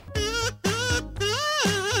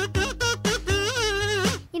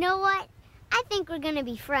we're gonna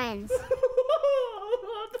be friends.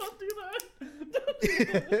 Don't do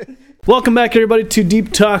that. Welcome back, everybody, to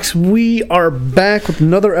Deep Talks. We are back with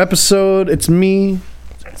another episode. It's me,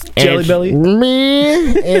 Jelly Belly.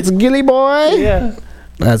 It's Gilly Boy. Yeah.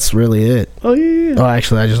 That's really it. Oh yeah. Oh,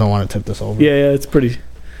 actually, I just don't want to tip this over. Yeah. It's pretty.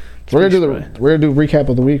 We're gonna do recap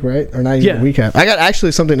of the week, right? Or not even recap. I got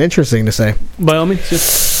actually something interesting to say. By all means.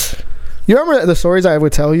 Just... You remember the stories I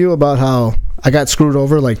would tell you about how I got screwed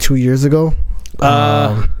over like 2 years ago?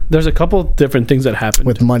 There's a couple different things that happened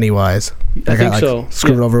with money wise. I think got so.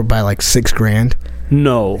 Screwed over by like $6,000.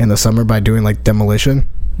 No. In the summer by doing like demolition.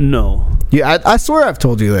 No. Yeah, I swear I've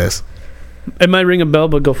told you this. It might ring a bell,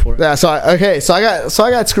 but go for it. Yeah. So I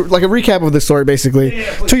got screwed. Like a recap of this story, basically.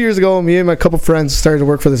 Yeah, 2 years ago, me and my couple friends started to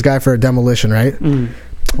work for this guy for a demolition. Right.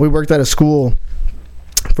 We worked at a school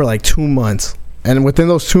for like 2 months, and within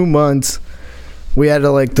those 2 months, we had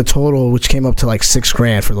like the total, which came up to like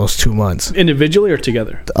 $6,000 for those 2 months. Individually or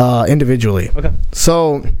together? Individually. Okay.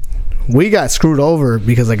 So we got screwed over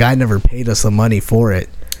because the guy never paid us the money for it.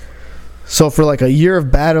 So for like a year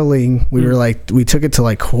of battling, we were like, we took it to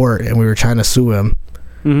like court and we were trying to sue him.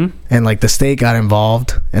 And like the state got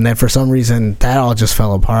involved, and then for some reason that all just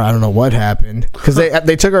fell apart. I don't know what happened because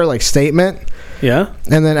they took our like statement. Yeah.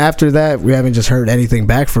 And then after that, we haven't just heard anything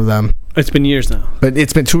back from them. It's been years now. But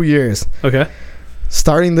it's been 2 years. Okay.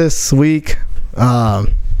 Starting this week,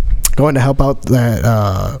 going to help out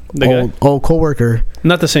that old coworker.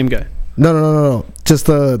 Not the same guy. No. Just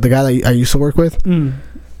the guy that I used to work with.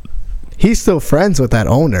 He's still friends with that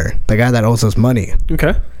owner, the guy that owes us money.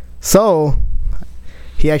 Okay. So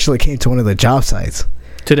he actually came to one of the job sites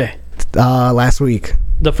today. Last week.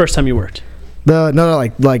 The first time you worked.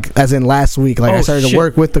 Like as in last week. Like I started to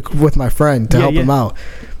work with my friend to help him out,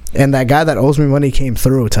 and that guy that owes me money came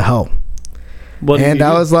through to help. And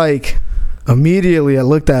I was like, immediately I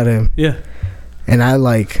looked at him. Yeah. And I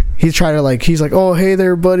like, he's like, oh, hey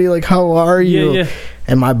there, buddy. Like, how are you? Yeah.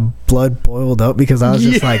 And my blood boiled up because I was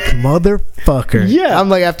just like, motherfucker. Yeah. I'm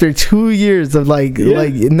like, after 2 years of like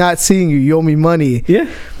not seeing you, you owe me money. Yeah.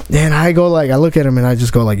 And I go like, I look at him and I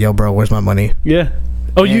just go like, yo, bro, where's my money? Yeah.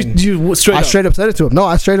 Oh, and you straight up? I straight up said it to him. No,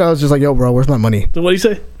 I was just like, yo, bro, where's my money? So what do you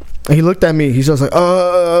say? And he looked at me. He's just like,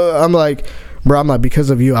 I'm like, bro, I'm like, because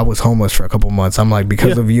of you, I was homeless for a couple months. I'm like,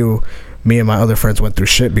 because of you, me and my other friends went through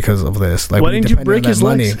shit because of this. Like, why didn't you break his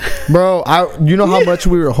legs? Bro, you know how much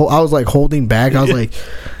we were, I was like holding back. I was like,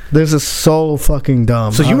 this is so fucking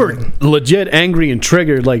dumb. So you were legit angry and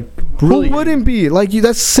triggered, like, really? Who wouldn't be? Like,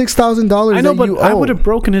 that's $6,000. I know, but I would have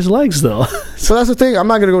broken his legs, though. So that's the thing. I'm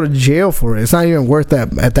not going to go to jail for it. It's not even worth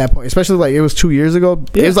that at that point. Especially, like, it was 2 years ago.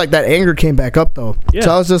 Yeah. It was like that anger came back up, though. Yeah.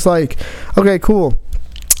 So I was just like, okay, cool.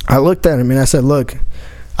 I looked at him and I said, look,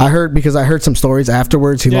 I heard some stories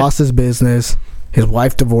afterwards. He lost his business. His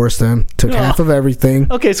wife divorced him, took half of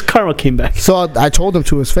everything. Okay, so karma came back. So I told him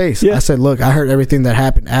to his face. Yeah. I said, look, I heard everything that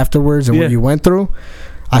happened afterwards and what you went through.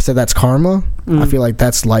 I said, that's karma. I feel like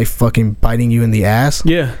that's life fucking biting you in the ass.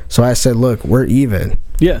 Yeah. So I said, look, we're even.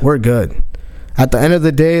 Yeah. We're good. At the end of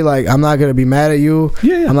the day, like, I'm not gonna be mad at you.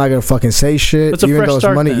 Yeah. I'm not gonna fucking say shit. That's a fresh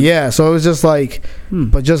start, money. Then. Yeah. So it was just like,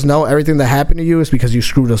 but just know everything that happened to you is because you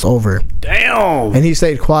screwed us over. Damn. And he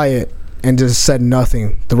stayed quiet and just said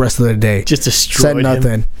nothing the rest of the day. Just destroyed him. Said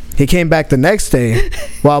nothing. He came back the next day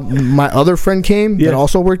while my other friend came that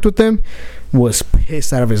also worked with him. Was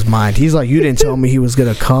pissed out of his mind. He's like, you didn't tell me he was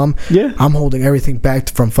gonna come. Yeah. I'm holding everything back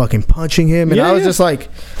from fucking punching him. And I was just like,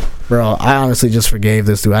 bro, I honestly just forgave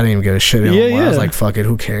this dude. I didn't even give a shit anymore. I was like, fuck it,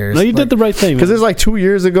 who cares? No, you did the right thing. Because it's like 2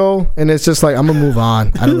 years ago, and it's just like, I'm gonna move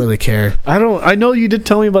on. I don't really care. I know you did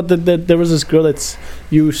tell me about that there was this girl that's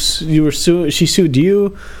she sued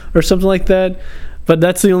you or something like that. But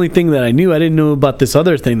that's the only thing that I knew. I didn't know about this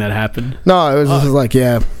other thing that happened. No, it was just like,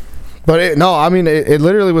 yeah. But it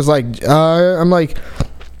literally was like, I'm like,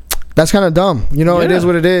 that's kind of dumb. You know, it is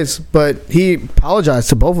what it is. But he apologized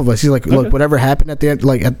to both of us. He's like, look, whatever happened at the end,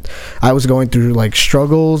 like, I was going through, like,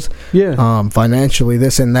 struggles. Yeah. Financially,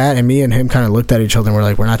 this and that. And me and him kind of looked at each other and we're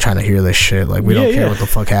like, we're not trying to hear this shit. Like, we don't care what the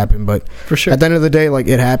fuck happened. But for sure, at the end of the day, like,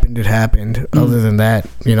 it happened. Other than that,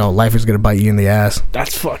 you know, life is going to bite you in the ass.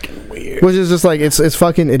 That's fucking weird. Which is just like, it's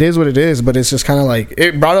fucking, it is what it is. But it's just kind of like,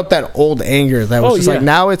 it brought up that old anger that was like,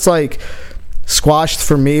 now it's like, squashed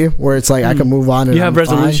for me where it's like I can move on and you have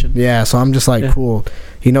resolution. Yeah, so I'm just like cool.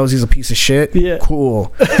 He knows he's a piece of shit. Yeah,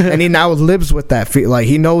 cool. And he now lives with that. Like,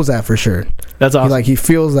 he knows that for sure. That's awesome. He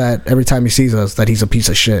feels that every time he sees us that he's a piece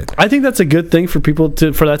of shit. I think that's a good thing for people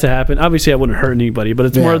for that to happen. Obviously, I wouldn't hurt anybody, but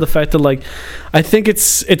it's more of the fact that, like, I think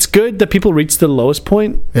it's good that people reach the lowest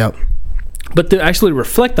point. Yep. But to actually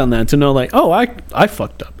reflect on that, to know, like, oh, I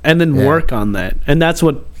fucked up, and then work on that, and that's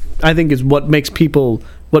what I think is what makes people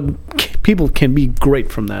can be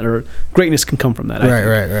great from that, or greatness can come from that.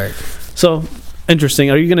 Right. So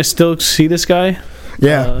interesting. Are you gonna still see this guy?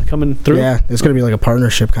 Yeah, coming through. Yeah, it's gonna be like a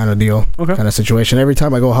partnership kind of deal, kind of situation. Every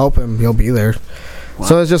time I go help him, he'll be there. Wow.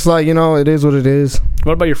 So it's just like, it is what it is.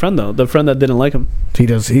 What about your friend though? The friend that didn't like him. He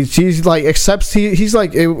does. He's like accepts. He's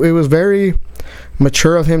like it was very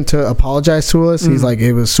mature of him to apologize to us. He's like,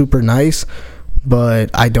 it was super nice, but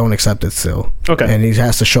I don't accept it still. Okay. And he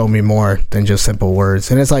has to show me more than just simple words.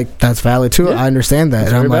 And it's like, that's valid too. Yeah. I understand that.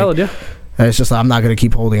 It's very valid, yeah. It's just like, I'm not going to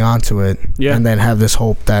keep holding on to it. Yeah. And then have this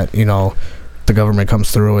hope that, the government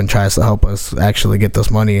comes through and tries to help us actually get this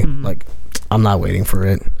money. Like, I'm not waiting for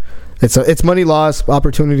it. It's money lost,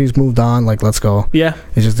 opportunities moved on. Like, let's go. Yeah,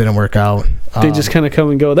 it just didn't work out. They just kind of come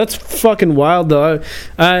and go. That's fucking wild, though.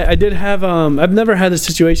 I did have I've never had a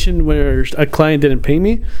situation where a client didn't pay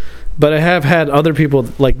me, but I have had other people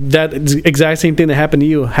like that exact same thing that happened to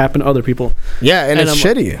you happen to other people. Yeah, and it's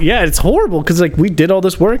shitty. Yeah, it's horrible because like we did all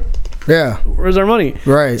this work. Yeah, where's our money?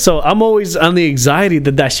 Right. So I'm always on the anxiety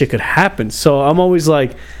that shit could happen. So I'm always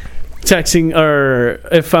like texting, or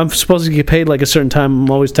if I'm supposed to get paid like a certain time, I'm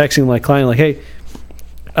always texting my client like, hey,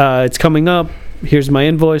 it's coming up, here's my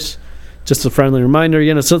invoice, just a friendly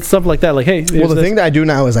reminder, so stuff like that. Like, hey, well, the thing that I do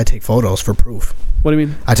now is I take photos for proof. What do you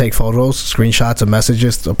mean? I take photos, screenshots of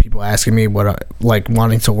messages of people asking me what like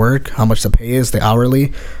wanting to work, how much the pay is, the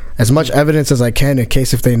hourly, as much evidence as I can in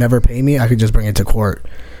case if they never pay me, I could just bring it to court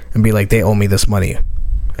and be like, they owe me this money.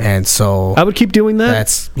 And so I would keep doing that.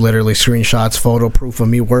 That's literally screenshots, photo proof of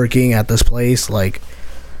me working at this place. Like,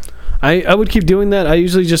 I would keep doing that. I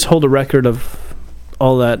usually just hold a record of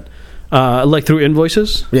all that, like through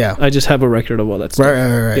invoices. Yeah, I just have a record of all that stuff.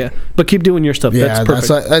 Right. Yeah, but keep doing your stuff. Yeah, that's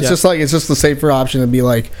perfect. That's just like, it's just the safer option to be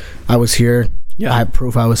like, I was here. Yeah, I have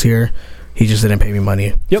proof I was here. He just didn't pay me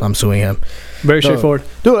money. Yep. So I'm suing him. Very straightforward.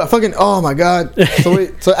 Dude, I fucking, oh my God.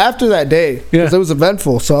 So after that day, because it was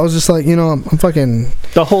eventful, so I was just like, I'm fucking...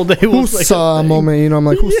 The whole day was like a moment, I'm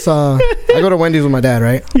like, I go to Wendy's with my dad,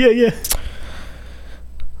 right? Yeah.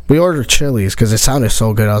 We ordered Chili's because it sounded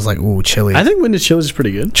so good. I was like, ooh, Chili's. I think Wendy's Chili's is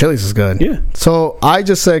pretty good. Chili's is good. Yeah. So I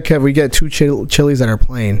just said, can we get 2 Chili's that are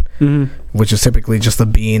plain, which is typically just the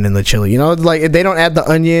bean and the chili. Like they don't add the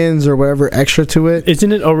onions or whatever extra to it.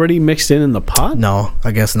 Isn't it already mixed in the pot? No,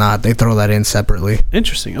 I guess not. They throw that in separately.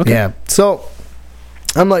 Interesting. Okay. Yeah. So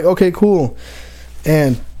I'm like, okay, cool.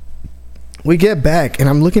 And we get back and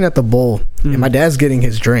I'm looking at the bowl and my dad's getting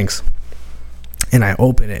his drinks. And I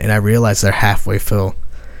open it and I realize they're halfway full.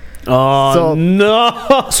 Oh,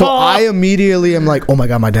 no. So I immediately am like, oh my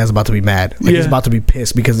God, my dad's about to be mad. Like, he's about to be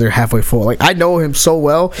pissed because they're halfway full. Like, I know him so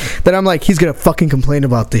well that I'm like, he's going to fucking complain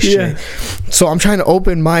about this shit. So I'm trying to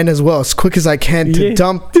open mine as well as quick as I can to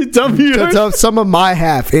dump some of my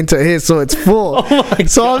half into his so it's full. Oh my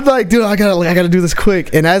God. I'm like, dude, I gotta do this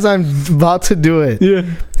quick. And as I'm about to do it,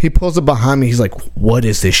 he pulls up behind me. He's like, what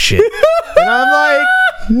is this shit? And I'm like,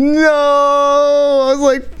 no. I was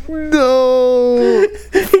like, no.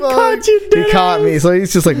 He caught me. So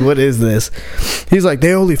he's just like, what is this? He's like,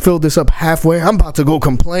 they only filled this up halfway. I'm about to go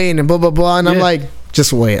complain and blah blah blah. And I'm like,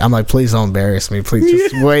 just wait. I'm like, please don't embarrass me. Please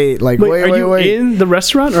just wait. Like, wait. Are you in the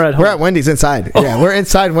restaurant or at home? We're at Wendy's inside. Yeah, we're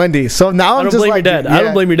inside Wendy's. So now I'm just like, I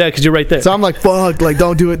don't blame your dad because you're right there. So I'm like, fuck, like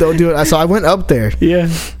don't do it. So I went up there. Yeah.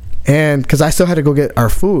 And because I still had to go get our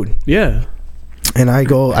food. Yeah. And I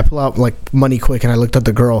pull out like money quick, and I looked at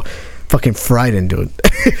the girl, fucking frightened, dude,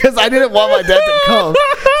 because I didn't want my dad to come.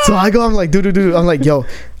 So I go, I'm like, dude. I'm like, yo,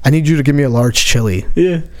 I need you to give me a large chili.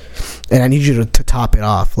 Yeah. And I need you to top it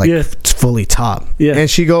off, like fully top. Yeah. And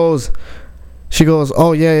she goes,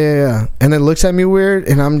 oh yeah. And then looks at me weird,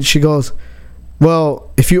 and she goes,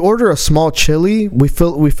 well, if you order a small chili, we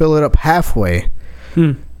fill it up halfway.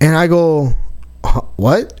 And I go,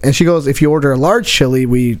 what? And she goes, if you order a large chili,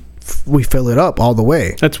 we fill it up all the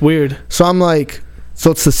way. That's weird. So I'm like, so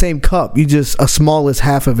it's the same cup, you just a small is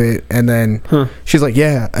half of it. And then she's like,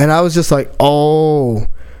 yeah. And I was just like, oh.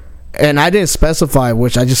 And I didn't specify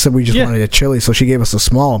which. I just said we just wanted a chili, so she gave us a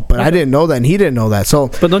small. But I didn't know that, and he didn't know that. So,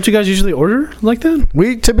 but don't you guys usually order like that?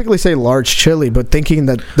 We typically say large chili, but thinking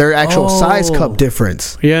that their actual size cup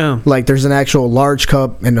difference. Yeah, like there's an actual large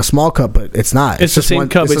cup and a small cup, but it's not. It's the same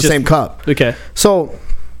cup. It's the same cup. Okay. So,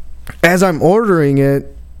 as I'm ordering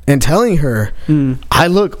it and telling her, I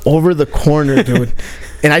look over the corner, dude,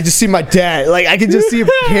 and I just see my dad. Like I can just see him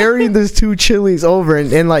carrying these 2 chilies over,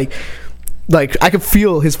 and like I could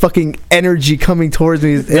feel his fucking energy coming towards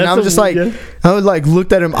me, and I'm just like, I would like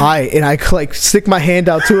looked at him and I like stick my hand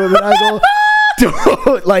out to him, and I go,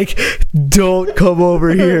 don't come over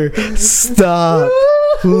here, stop.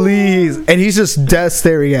 please. And he's just dead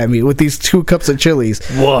staring at me with these 2 cups of chilies.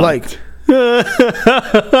 What? Like,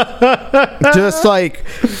 just like,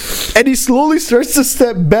 and he slowly starts to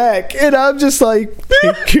step back, and I'm just like,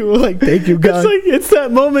 thank you, God. It's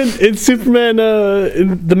that moment in Superman,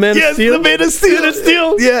 in the Man of Steel. The Man of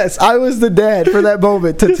Steel. Yes, I was the dad for that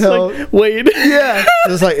moment to tell. Like, wait. Yeah,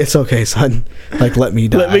 it was like, it's okay, son. Like, let me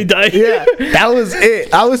die. Let me die. Yeah, that was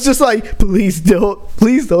it. I was just like, please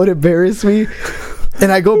don't embarrass me.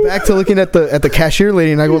 And I go back to looking at the cashier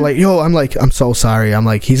lady, and I go like, yo, I'm so sorry. I'm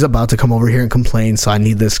like, he's about to come over here and complain, so I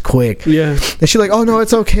need this quick. Yeah. And she's like, oh, no,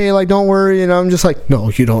 it's okay. Like, don't worry. And I'm just like, no,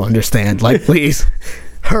 you don't understand. Like, please,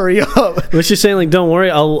 hurry up. Was she saying, like, don't worry,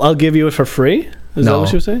 I'll give you it for free? Is that what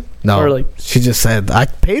she was saying? No. Or like, she just said, I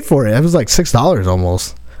paid for it. It was like $6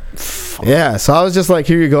 almost. Fuck. Yeah, so I was just like,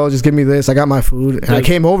 here you go, just give me this. I got my food. And I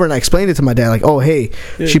came over and I explained it to my dad, like, oh, hey,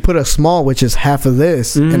 she put a small, which is half of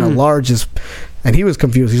this, and a large is... And he was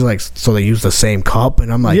confused. He's like, so they use the same cup?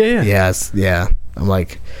 And I'm like, yes, yeah. I'm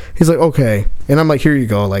like, he's like, okay. And I'm like, here you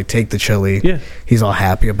go. Like, take the chili. Yeah. He's all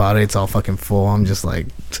happy about it. It's all fucking full. I'm just like,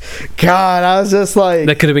 God, I was just like...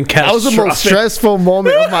 That could have been catastrophic. That was the most stressful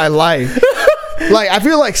moment of my life. Like, I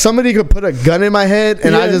feel like somebody could put a gun in my head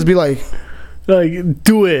and I'd just be like... Like,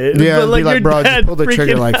 do it. Yeah, but like, be like, bro, just pull the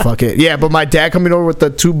trigger. Like, fuck it. Yeah, but my dad coming over with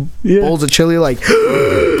the 2 bowls of chili, like...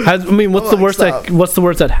 what's the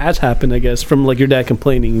worst that has happened, I guess, from like your dad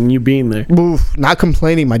complaining and you being there? Oof, not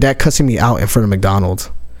complaining. My dad cussing me out in front of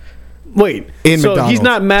McDonald's. Wait, so he's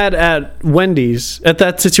not mad at Wendy's at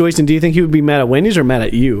that situation. Do you think he would be mad at Wendy's or mad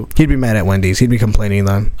at you? He'd be mad at Wendy's. He'd be complaining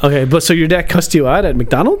then. Okay, but so your dad cussed you out at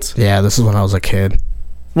McDonald's? Yeah, this is when I was a kid.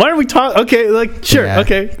 Why are we talking? Okay, like, sure,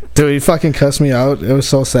 okay. Dude, he fucking cussed me out. It was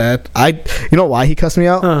so sad. You know why he cussed me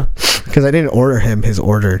out? Because I didn't order him his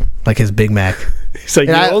order, like his Big Mac. He's like,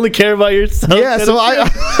 I only care about yourself. Yeah, so I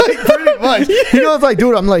like, pretty much. You know, it's like,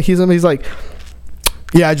 dude, I'm like, he's like,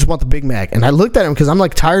 yeah, I just want the Big Mac. And I looked at him because I'm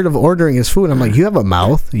like tired of ordering his food. I'm like, you have a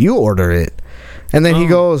mouth, you order it. And then he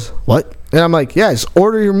goes, what? And I'm like, yeah, just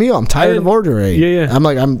order your meal. I'm tired of ordering. Yeah. I'm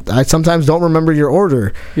like, I sometimes don't remember your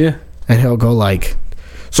order. Yeah. And he'll go like,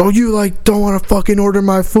 so you like don't want to fucking order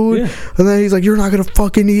my food? Yeah. And then he's like, you're not gonna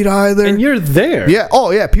fucking eat either. And you're there. Yeah.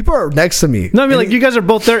 Oh yeah. People are next to me. No, I mean, like, you guys are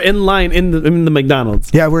both there in line in the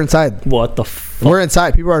McDonald's. Yeah, we're inside. What the fuck? We're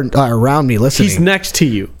inside. People are around me listening. He's next to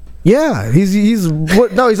you. Yeah, he's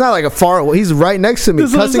what? No, he's not like a far away. He's right next to me,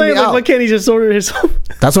 cussing me out. Why can't he just order his own?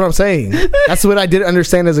 That's what I'm saying. That's what I didn't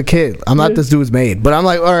understand as a kid. I'm not this dude's maid, but I'm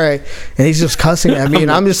like, all right, and he's just cussing at me,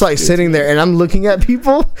 and I'm just like sitting there, and I'm looking at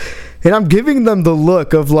people, and I'm giving them the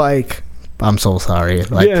look of like, I'm so sorry.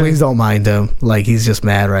 Like, please don't mind him. Like, he's just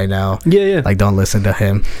mad right now. Yeah. Like, don't listen to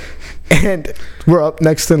him. And we're up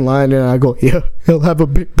next in line, and I go, yeah, he'll have a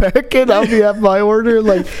Big Mac, and I'll be at my order.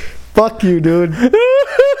 Like, fuck you, dude.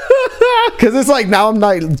 Because it's like, now I'm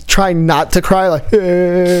not trying not to cry. Like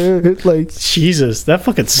Jesus, that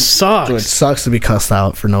fucking sucks. Dude, it sucks to be cussed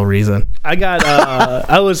out for no reason. I got,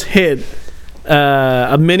 I was hit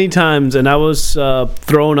many times, and I was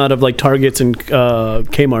thrown out of like Targets and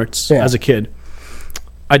Kmart's as a kid.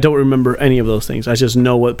 I don't remember any of those things. I just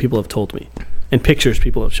know what people have told me and pictures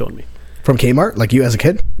people have shown me. From Kmart? Like you as a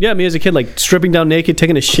kid? Yeah, me as a kid, like stripping down naked,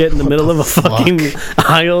 taking a shit in the middle of a fucking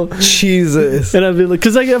aisle. Jesus. And I'd be like,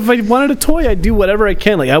 because like, if I wanted a toy, I'd do whatever I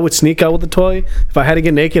can. Like, I would sneak out with the toy. If I had to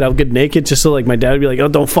get naked, I would get naked just so like my dad would be like, oh,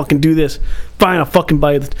 don't fucking do this. Fine, I'll fucking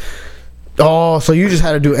buy it. Oh, so you just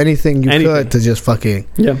had to do anything you could to just fucking...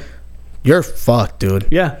 Yeah. You're fucked, dude.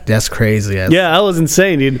 Yeah. That's crazy. Yeah, I was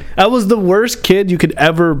insane, dude. I was the worst kid you could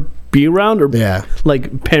ever be around, or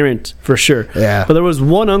like parent for sure. Yeah. But there was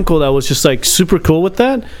one uncle that was just like super cool with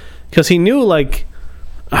that, because he knew like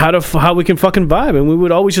how we can fucking vibe, and we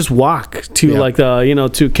would always just walk to like the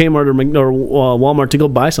to Kmart or Walmart to go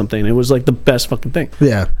buy something. It was like the best fucking thing.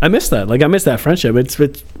 Yeah. I miss that. Like, I miss that friendship. It's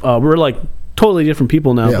we're like totally different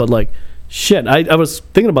people now, but like shit. I was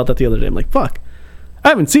thinking about that the other day. I'm like, fuck, I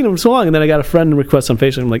haven't seen him so long, and then I got a friend request on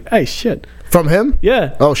Facebook. I'm like, hey, shit. From him?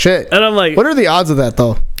 Yeah. Oh, shit. And I'm like... What are the odds of that,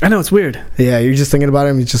 though? I know, it's weird. Yeah, you're just thinking about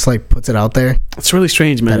him. He just, like, puts it out there. It's really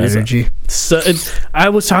strange, man. That energy. I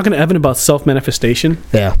was talking to Evan about self-manifestation.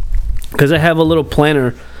 Yeah. Because I have a little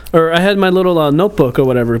planner, or I had my little notebook or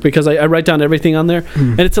whatever, because I write down everything on there.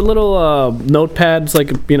 And it's a little notepad. It's like,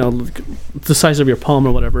 the size of your palm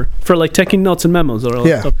or whatever, for, like, taking notes and memos or all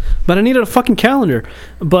that stuff. But I needed a fucking calendar.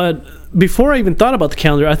 But... before I even thought about the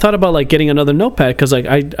calendar, I thought about like getting another notepad, because like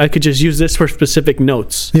I could just use this for specific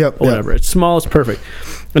notes. Or whatever. It's small, it's perfect.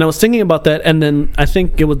 And I was thinking about that, and then I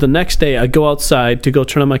think it was the next day I go outside to go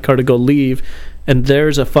turn on my car to go leave, and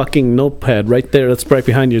there's a fucking notepad right there. That's right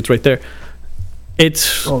behind you. It's right there.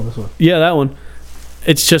 It's this one. Yeah, that one.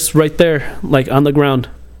 it's just right there, like on the ground,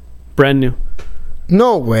 brand new.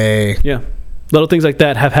 No way. Yeah, little things like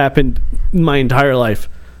that have happened my entire life.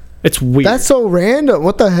 It's weird. That's so random.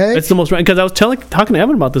 What the heck? It's the most random, because I was talking to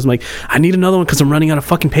Evan about this. I'm like, I need another one because I'm running out of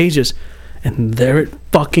fucking pages, and there it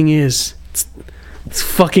fucking is. It's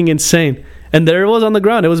fucking insane. And there it was on the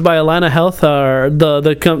ground. It was by Alana Health.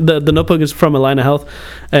 The notebook is from Alana Health,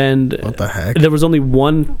 and what the heck? There was only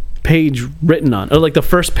one page written on, or like the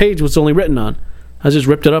first page was only written on. I just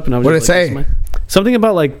ripped it up and I was. What did it say? Something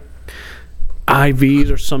about like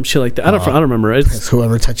IVs or some shit like that. I don't remember. It's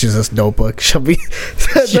whoever touches this notebook shall be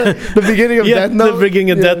the beginning of Death Note. The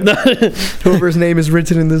beginning of Death Note. Whoever's name is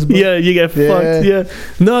written in this book. Yeah, you get fucked. Yeah.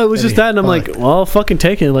 No, it was just that, and I'm like, well, I'll fucking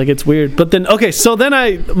take it. Like, it's weird. But then, okay, so then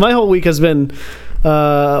my whole week has been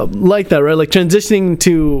like that, right? Like transitioning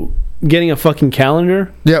to getting a fucking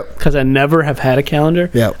calendar. Yep. Because I never have had a calendar.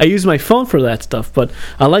 Yep. I use my phone for that stuff, but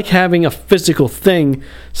I like having a physical thing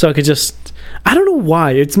so I could just. I don't know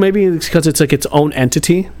why. It's because it's like its own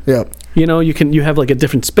entity. Yeah. You know, you have like a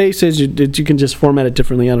different spaces. You can just format it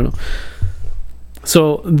differently. I don't know.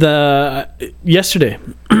 So yesterday,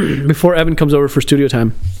 before Evan comes over for studio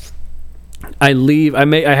time, I leave. I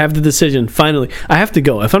have the decision. Finally, I have to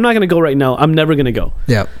go. If I'm not going to go right now, I'm never going to go.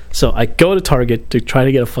 Yeah. So I go to Target to try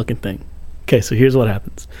to get a fucking thing. Okay, so here's what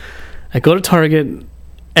happens. I go to Target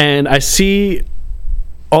and I see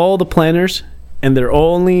all the planners. And they're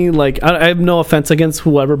only like, I have no offense against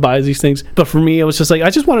whoever buys these things, but for me, it was just like, I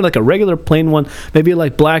just wanted like a regular plain one, maybe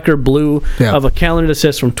like black or blue of a calendar that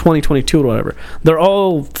says from 2022 or whatever. They're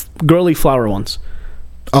all girly flower ones.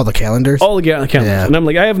 All the calendars? All the calendars. Yeah. And I'm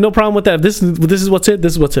like, I have no problem with that. If this is what's it.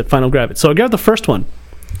 This is what's it. Fine, I'll grab it. So I grabbed the first one.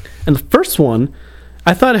 And the first one,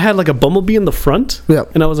 I thought it had like a bumblebee in the front.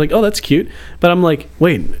 Yep. And I was like, oh, that's cute. But I'm like,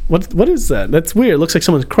 wait, what is that? That's weird. It looks like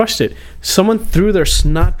someone crushed it. Someone threw their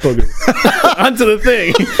snot booger onto the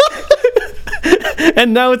thing.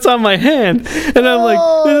 And now it's on my hand. And I'm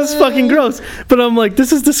like, this is fucking gross. But I'm like,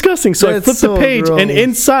 this is disgusting. So I flipped the page, and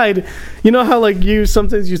inside, you know how like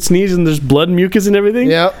sometimes you sneeze and there's blood, mucus and everything?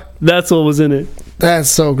 Yep. That's what was in it. That's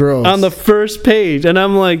so gross. On the first page. And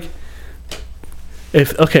I'm like,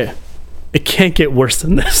 it can't get worse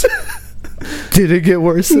than this. Did it get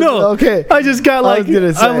worse? No. Okay. I just got like,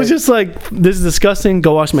 I was just like, this is disgusting.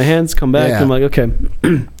 Go wash my hands, come back. Yeah. I'm like, okay.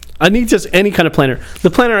 I need just any kind of planner. The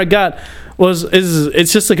planner I got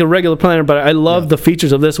it's just like a regular planner, but I love the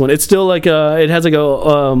features of this one. It's still like it has like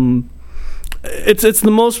it's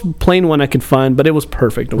the most plain one I could find, but it was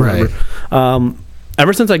perfect or whatever. Right.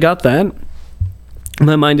 Ever since I got that,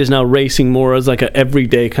 my mind is now racing more as like an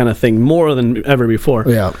everyday kind of thing, more than ever before.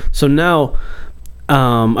 Yeah. So now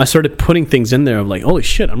I started putting things in there of like, holy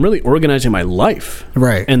shit, I'm really organizing my life.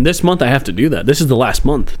 Right. And this month I have to do that. This is the last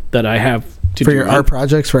month that I have to do your art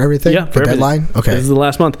projects, for everything? Yeah. For deadline? Okay. This is the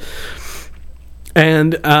last month.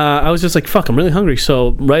 And I was just like, fuck, I'm really hungry.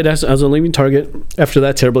 So right as I was leaving Target after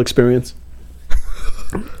that terrible experience,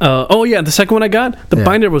 the second one I got, the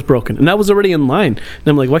binder was broken, and that was already in line. And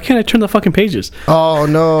I'm like, why can't I turn the fucking pages? Oh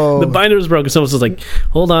no, the binder was broken. So I was just like,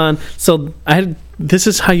 hold on. So this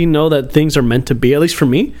is how you know that things are meant to be, at least for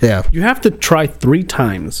me. Yeah, you have to try 3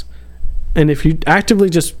 times, and if you actively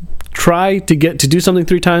just try to do something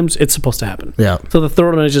 3 times, it's supposed to happen. Yeah. So the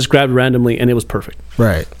third one I just grabbed randomly, and it was perfect.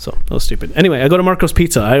 Right. So that was stupid. Anyway, I go to Marco's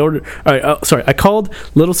Pizza. I called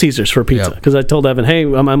Little Caesars for pizza because I told Evan, hey,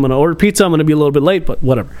 I'm going to order pizza. I'm going to be a little bit late, but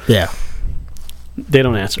whatever. Yeah. They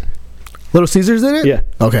don't answer. Little Caesars did it? Yeah.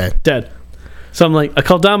 Okay. Dead. So I'm like, I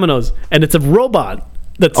call Domino's, and it's a robot.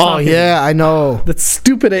 That's talking. Yeah, I know. That's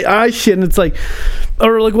stupid AI shit, and it's like,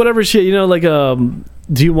 or like whatever shit, you know, like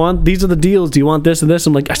do you want, these are the deals, do you want this and this?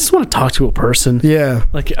 I'm like, I just want to talk to a person. Yeah.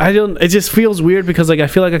 Like, it just feels weird because like I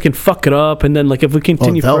feel like I can fuck it up, and then like if we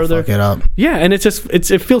continue further, fuck it up. Yeah, and it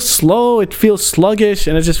feels slow, it feels sluggish,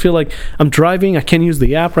 and I just feel like I'm driving, I can't use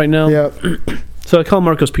the app right now. Yep. So I call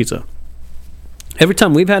Marco's Pizza. Every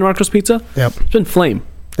time we've had Marco's Pizza, it's been flame.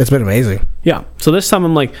 It's been amazing. Yeah. So this time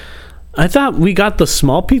I'm like, I thought we got the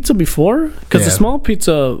small pizza before, because the small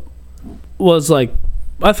pizza was like,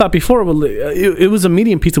 I thought before it was a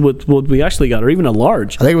medium pizza with what we actually got, or even a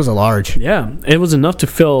large. I think it was a large. Yeah, it was enough to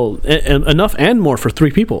fill enough and more for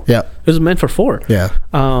 3 people. Yeah, it was meant for 4. Yeah.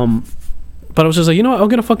 But I was just like, you know what? I'll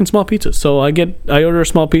get a fucking small pizza. So I order a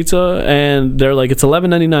small pizza, and they're like, it's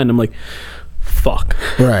 $11.99. I'm like, fuck.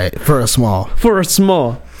 Right, for a small.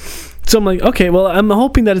 So I'm like, okay, well, I'm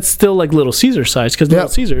hoping that it's still like Little Caesar size, because Little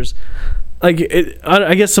Caesars, like,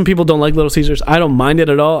 I guess some people don't like Little Caesars. I don't mind it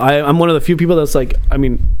at all. I'm one of the few people that's like, I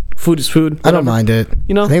mean, food is food. Whatever. I don't mind it.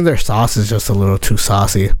 You know, I think their sauce is just a little too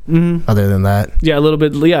saucy. Other than that, yeah, a little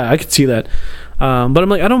bit. Yeah, I could see that. But I'm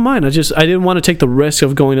like, I don't mind. I didn't want to take the risk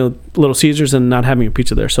of going to Little Caesars and not having a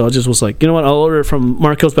pizza there. So I just was like, you know what? I'll order it from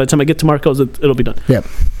Marco's. By the time I get to Marco's, it'll be done. Yep.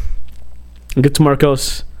 I get to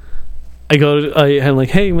Marco's. I'm like,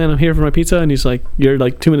 hey man, I'm here for my pizza, and he's like, you're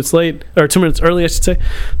like 2 minutes late, or 2 minutes early, I should say.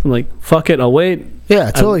 I'm like, fuck it, I'll wait. Yeah,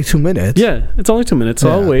 it's only 2 minutes. Yeah, it's only 2 minutes, so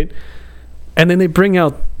I'll wait. And then they bring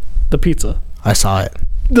out the pizza. I saw it.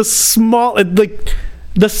 The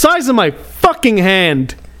size of my fucking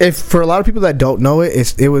hand. If for a lot of people that don't know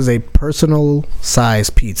it, it was a personal size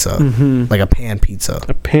pizza, like a pan pizza.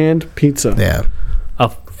 A panned pizza. Yeah, a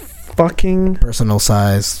fucking personal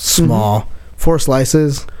size, small, 4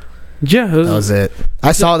 slices. Yeah, that was it.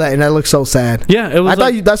 I saw that and I looked so sad. Yeah, it was.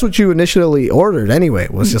 I thought that's what you initially ordered. Anyway,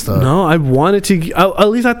 it was just a. No, I wanted to. At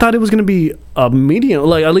least I thought it was going to be a medium,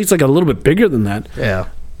 like at least like a little bit bigger than that. Yeah,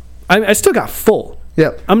 I still got full.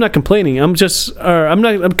 Yep. I'm not complaining. I'm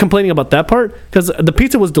complaining about that part because the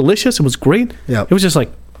pizza was delicious. It was great. Yep. It was just like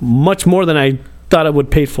much more than I thought I would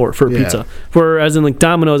pay for a pizza. Whereas in like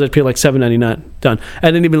Domino's, I'd pay like $7.99 done,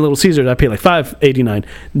 and then even Little Caesars, I'd pay like $5.89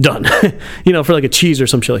 done. You know, for like a cheese or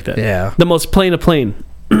some shit like that. Yeah. The most plain of plain.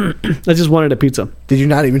 I just wanted a pizza. Did you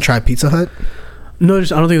not even try Pizza Hut? No, I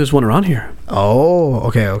don't think there's one around here. Oh,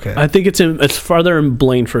 okay. I think it's farther in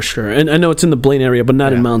Blaine for sure, and I know it's in the Blaine area, but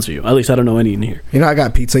not in Mounds View. At least I don't know any in here. You know, I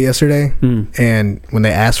got pizza yesterday, and when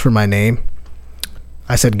they asked for my name,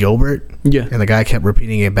 I said Gilbert. Yeah, and the guy kept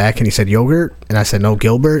repeating it back, and he said yogurt, and I said no,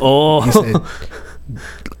 Gilbert. Oh, he said,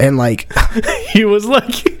 and like he was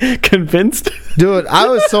like convinced. Dude, I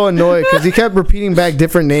was so annoyed because he kept repeating back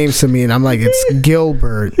different names to me, and I'm like, it's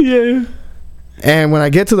Gilbert. Yeah. And when I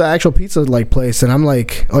get to the actual pizza like place, and I'm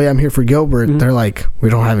like, oh yeah, I'm here for Gilbert. They're like, we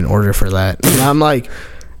don't have an order for that. And I'm like,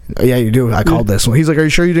 oh, yeah, you do. I called this one. He's like, are you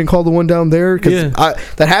sure you didn't call the one down there? Because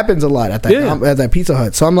that happens a lot at that Pizza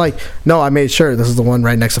Hut. So I'm like, no, I made sure this is the one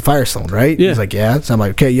right next to Firestone, right? Yeah. He's like, yeah. So I'm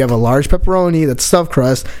like, okay, you have a large pepperoni that's stuffed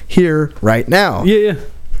crust here right now. Yeah.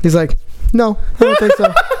 He's like, no, I don't think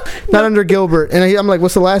so. Not under Gilbert. And I'm like,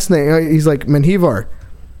 what's the last name? He's like, Menjivar.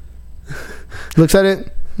 Looks at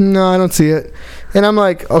it. No, I don't see it. And I'm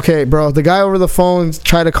like, okay, bro, the guy over the phone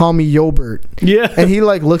tried to call me Yobert. Yeah. And he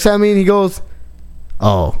like looks at me and he goes,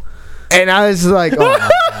 oh. And I was like, oh my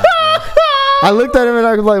God, I looked at him and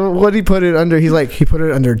I was like, what did he put it under? He's like, he put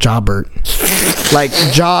it under Jobbert. Like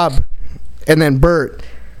Job and then Bert.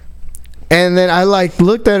 And then I like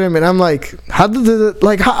looked at him and I'm like, how do you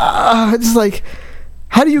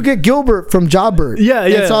get Gilbert from Jobbert? Yeah.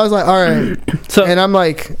 And so I was like, all right. So, and I'm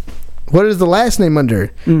like, what is the last name under?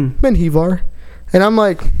 Menjivar. And I'm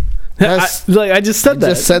like, I just said that.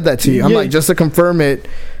 Just said that to you. I'm like, just to confirm it,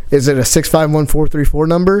 is it a 651-434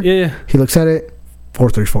 number? Yeah. He looks at it,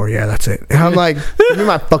 434. Yeah, that's it. And I'm like, give me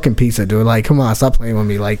my fucking pizza, dude. Like, come on, stop playing with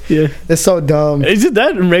me. Like, it's so dumb.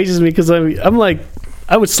 That enrages me because I'm like,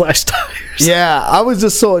 I would slash tires. Yeah, I was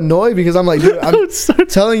just so annoyed because I'm like, dude, I'm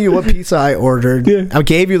telling you what pizza I ordered. Yeah. I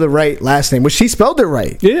gave you the right last name, which he spelled it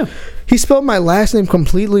right. Yeah. He spelled my last name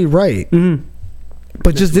completely right,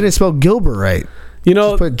 but just didn't spell Gilbert right. You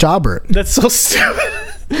know, just put Jobbert. That's so stupid.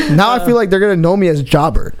 Now I feel like they're gonna know me as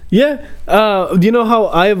Jobbert. Yeah. You know how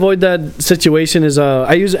I avoid that situation is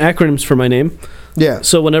I use acronyms for my name. Yeah.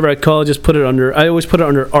 So whenever I call, I always put it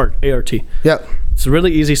under ART, A-R-T. Yep. It's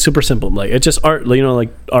really easy, super simple. Like it's just art, you know, like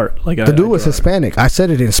art. Like the dude was Hispanic. I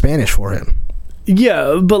said it in Spanish for him.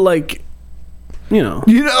 Yeah, but like, you know,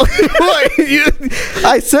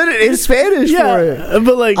 I said it in Spanish for him.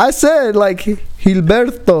 But like, I said like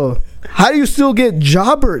Gilberto. How do you still get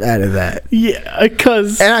Jobbert out of that? Yeah,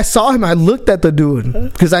 because and I saw him. I looked at the dude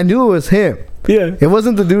because I knew it was him. Yeah, it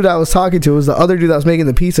wasn't the dude I was talking to. It was the other dude that was making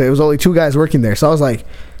the pizza. It was only 2 guys working there. So I was like,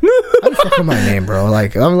 how the fuck with my name, bro?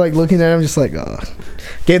 Like I'm like looking at him, just like, oh.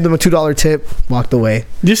 Gave them a $2 tip, walked away.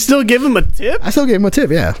 You still give him a tip? I still gave him a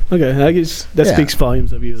tip, yeah. Okay, I guess that speaks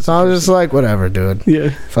volumes of you. So I was just like, whatever, dude. Yeah,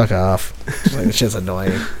 fuck off. Like, this shit's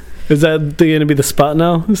annoying. Is that gonna be the spot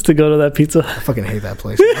now? Is to go to that pizza? I fucking hate that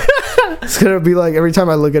place. It's gonna be like every time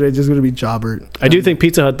I look at it, it's just gonna be Jobbert. I do think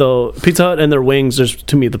Pizza Hut and their wings is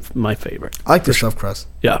to me my favorite. I like the stuffed crust.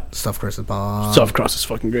 Yeah, stuffed crust is bomb. Stuffed crust is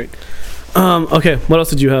fucking great. Okay, what else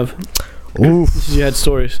did you have? Oof. You had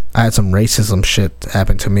stories. I had some racism shit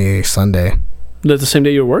happen to me Sunday. That's the same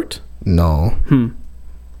day you worked? No.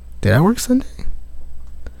 Did I work Sunday?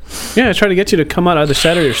 Yeah, I tried to get you to come out either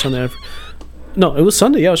Saturday or Sunday. No, it was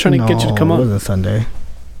Sunday. Yeah, I was trying to get you to come out. It wasn't Sunday.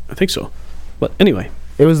 I think so. But anyway.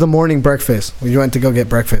 It was the morning breakfast. We went to go get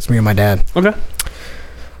breakfast, me and my dad. Okay.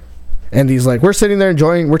 And he's like, we're sitting there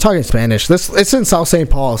enjoying. We're talking Spanish. It's in South St.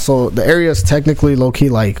 Paul, so the area is technically low key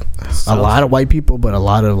like a lot of white people, but a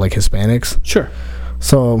lot of like Hispanics. Sure.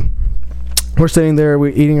 So we're sitting there,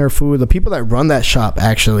 we're eating our food. The people that run that shop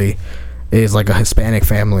actually is like a Hispanic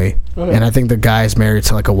family, and I think the guy's married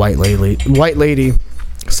to like a white lady.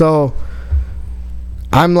 So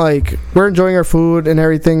I'm like, we're enjoying our food and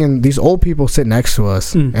everything, and these old people sit next to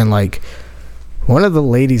us, and like one of the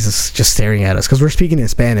ladies is just staring at us because we're speaking in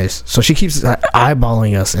Spanish. So she keeps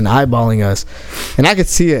eyeballing us, and I could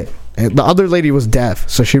see it. And the other lady was deaf,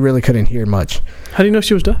 so she really couldn't hear much. How do you know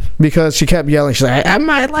she was deaf? Because she kept yelling. She's like, "Am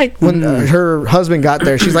I like?" When her husband got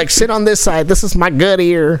there, she's like, "Sit on this side. This is my good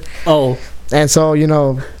ear." Oh, and so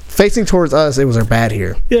facing towards us, it was her bad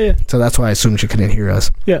ear. Yeah. So that's why I assumed she couldn't hear us.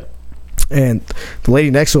 Yeah. And the lady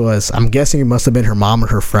next to us, I'm guessing it must have been her mom or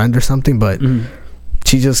her friend or something, but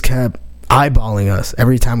she just kept eyeballing us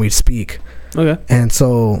every time we'd speak. Okay. And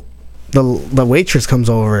so the waitress comes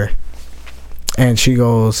over, and she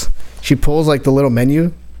pulls like the little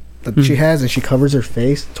menu that she has, and she covers her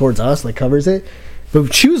face towards us, like covers it.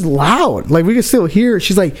 But she was loud, like we could still hear her.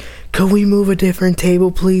 She's like, "Could we move a different table,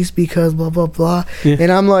 please? Because blah blah blah." Yeah. And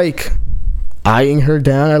I'm like eyeing her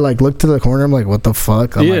down. I like look to the corner. I'm like, "What the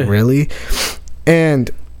fuck?" I'm like, "Really?" And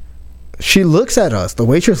she looks at us. The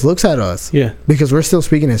waitress looks at us. Yeah. Because we're still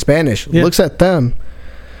speaking in Spanish. Yeah. Looks at them,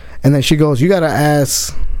 and then she goes, "You gotta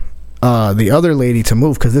ask the other lady to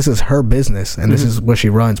move because this is her business and this is what she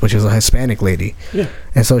runs," which is a Hispanic lady. Yeah.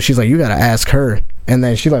 And so she's like, "You gotta ask her." And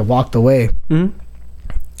then she like walked away.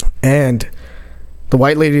 And the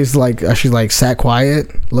white lady's like, she's like sat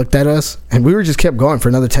quiet, looked at us, and we were just kept going for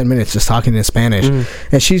another 10 minutes just talking in Spanish.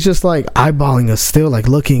 And she's just like eyeballing us still, like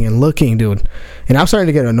looking, dude. And I'm starting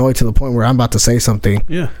to get annoyed to the point where I'm about to say something.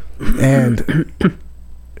 Yeah. And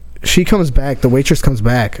she comes back, the waitress comes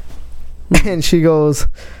back, and she goes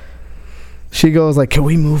like, "Can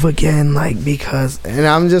we move again?" Like, because, and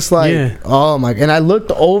I'm just like, oh my, and I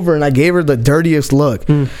looked over and I gave her the dirtiest look,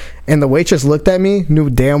 and the waitress looked at me, knew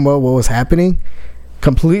damn well what was happening,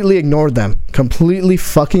 completely ignored them, completely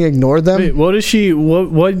fucking ignored them. Wait, why did she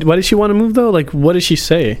want to move though? Like, what did she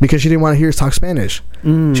say? Because she didn't want to hear us talk Spanish. She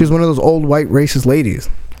was one of those old white racist ladies,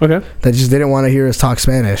 that just didn't want to hear us talk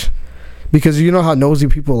Spanish. Because you know how nosy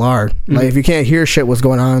people are. Like, if you can't hear shit what's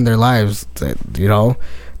going on in their lives,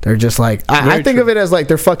 they're just like, I think of it as like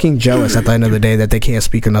they're fucking jealous at the end of the day that they can't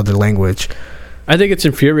speak another language. I think it's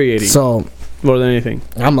infuriating. So more than anything,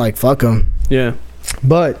 I'm like, fuck them. Yeah.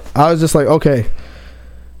 But I was just like, okay.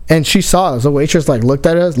 And she saw us. The waitress like looked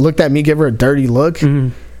at us, looked at me, gave her a dirty look,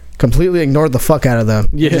 completely ignored the fuck out of them.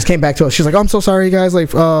 Yeah. Just came back to us. She's like, "Oh, I'm so sorry, you guys.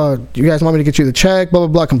 Like, you guys want me to get you the check? Blah blah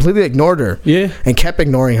blah." Completely ignored her. Yeah. And kept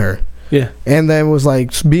ignoring her. Yeah. And then was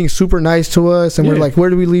like being super nice to us, and we're like, "Where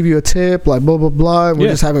do we leave you a tip?" Like blah blah blah. And we're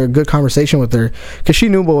just having a good conversation with her because she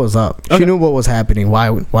knew what was up. She knew what was happening.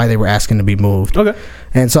 Why they were asking to be moved. Okay.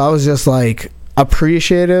 And so I was just like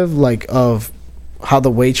appreciative, like of how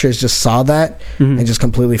the waitress just saw that and just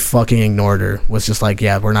completely fucking ignored her. Was just like,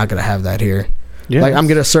 "Yeah, we're not gonna have that here. Yeah, like I'm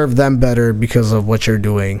gonna serve them better because of what you're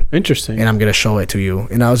doing. Interesting. And I'm gonna show it to you."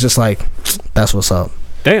 And I was just like, "That's what's up.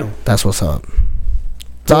 Damn. That's what's up."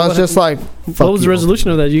 So I was just like, what was the resolution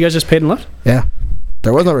of that? You guys just paid and left? Yeah.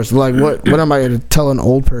 There was no resolution. Like, what am I going to tell an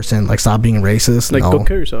old person? Like, stop being racist? Like, go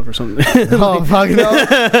kill yourself or something. Oh, fuck no.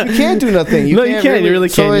 You can't do nothing. You can't. You really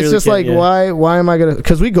can't. So it's just like, why am I going to...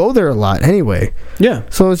 Because we go there a lot anyway. Yeah.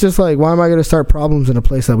 So it's just like, why am I going to start problems in a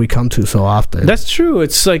place that we come to so often? That's true.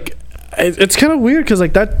 It's like, it's kind of weird because,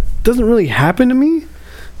 like, that doesn't really happen to me.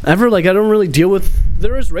 Ever, like, I don't really deal with...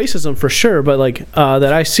 There is racism for sure, but like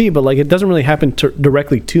that I see, but like it doesn't really happen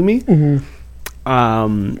directly to me.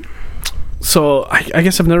 So I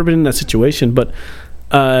guess I've never been in that situation, but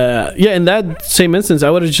in that same instance, I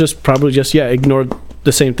would have just probably ignored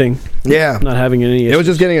the same thing. Yeah, not having any issues. It was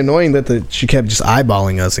just getting annoying that she kept just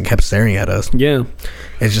eyeballing us and kept staring at us. Yeah,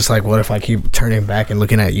 it's just like, what if I keep turning back and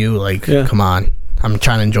looking at you? Like, come on, I'm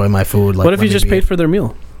trying to enjoy my food. Like, what if you just paid for their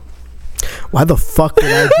meal? Why the fuck would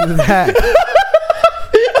I do that?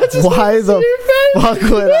 Why the fuck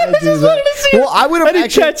would I do that? Well, I would have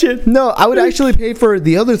actually... No, I would actually pay for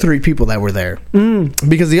the other 3 people that were there.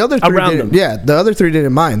 Because the other 3 didn't... Yeah, the other 3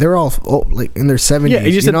 didn't mind. They were all like in their 70s. Yeah,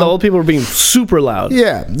 you just said the old people were being super loud.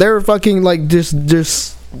 Yeah, they were fucking like just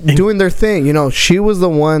doing their thing. You know, she was the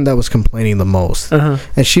one that was complaining the most.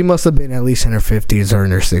 And she must have been at least in her 50s or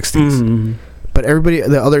in her 60s. But everybody,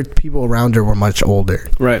 the other people around her were much older.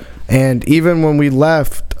 Right. And even when we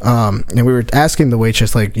left, and we were asking the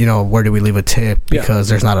waitress, like, you know, where do we leave a tip? Because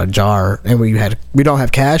there's not a jar, and we don't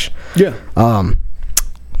have cash. Yeah.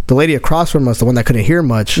 The the lady across from us, the one that couldn't hear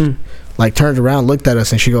much, like turned around, looked at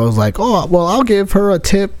us, and she goes like, "Oh, well, I'll give her a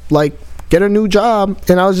tip, like get a new job."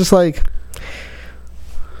 And I was just like,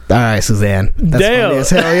 "All right, Suzanne, that's funny as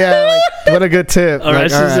hell." Yeah, like, what a good tip. All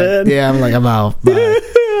right, Suzanne. Yeah, I'm like, I'm out. Bye.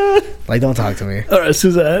 Like, don't talk to me. All right,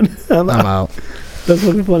 Suzanne, I'm out. That's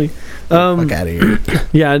fucking funny. Fuck out of here.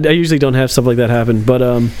 Yeah, I usually don't have stuff like that happen, but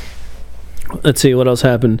let's see what else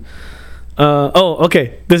happened.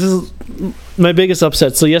 Okay. This is my biggest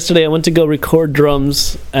upset. So yesterday I went to go record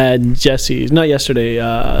drums at Jesse's. Not yesterday,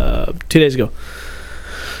 2 days ago.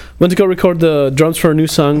 Went to go record the drums for a new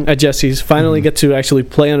song at Jesse's. Finally get to actually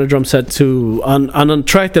play on a drum set on a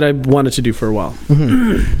track that I wanted to do for a while.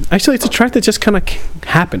 Actually, it's a track that just kind of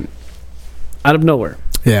happened out of nowhere.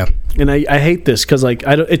 Yeah. And I hate this because like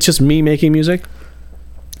it's just me making music.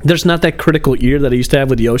 There's not that critical ear that I used to have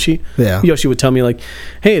with Yoshi. Yeah. Yoshi would tell me like,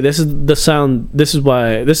 "Hey, this is the sound. This is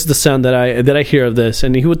the sound that I hear of this,"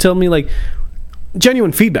 and he would tell me like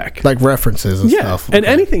genuine feedback, like references and stuff. And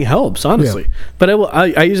anything helps, honestly. Yeah. But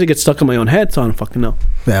I usually get stuck in my own head, so I don't fucking know.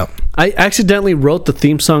 Yeah. I accidentally wrote the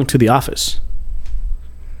theme song to The Office.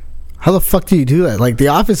 How the fuck do you do that? Like The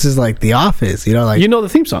Office is like The Office, you know, like the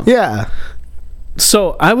theme song. Yeah.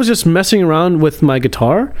 So I was just messing around with my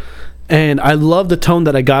guitar. And I love the tone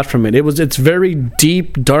that I got from it. It's very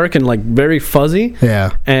deep, dark, and like very fuzzy.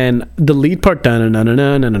 Yeah. And the lead part, I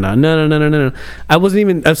wasn't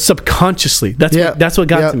even subconsciously. That's what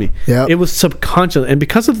got to me. Yeah. It was subconscious, and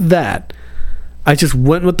because of that, I just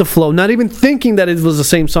went with the flow, not even thinking that it was the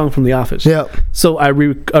same song from The Office. Yeah. So I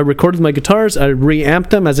recorded my guitars. I reamped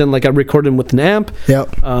them, as in like I recorded them with an amp.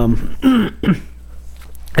 Yep.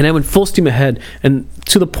 And I went full steam ahead, and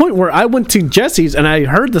to the point where I went to Jesse's and I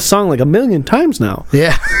heard the song like 1,000,000 times now.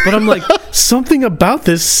 Yeah. But I'm like, something about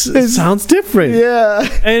this sounds different. Yeah.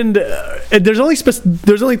 And there's only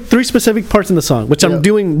 3 specific parts in the song, which I'm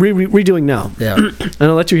doing redoing now. Yeah. And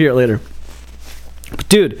I'll let you hear it later. But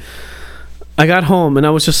dude, I got home and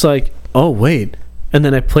I was just like, oh wait. And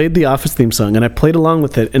then I played the Office theme song and I played along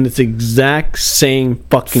with it, and it's the exact same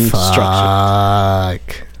fucking structure.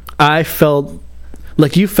 I felt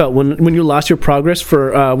like you felt when you lost your progress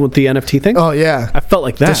for with the NFT thing. Oh yeah, I felt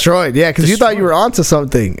like that. Destroyed. Yeah, because you thought you were onto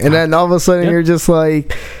something, and then all of a sudden you're just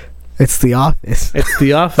like, it's The Office. It's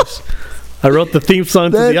The Office. I wrote the theme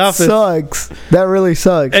song to The Office. That sucks. That really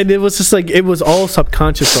sucks. And it was just like, it was all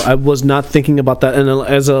subconscious. So I was not thinking about that, and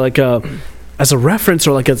as a reference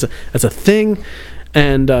or like as a thing.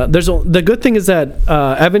 And the good thing is that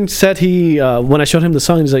Evan said when I showed him the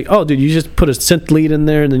song, he's like, "Oh, dude, you just put a synth lead in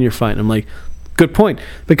there, and then you're fine." I'm like, good point,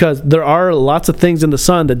 because there are lots of things in the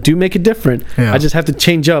song that do make it different. I just have to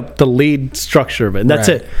change up the lead structure of it, and that's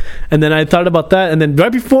it. And then I thought about that, and then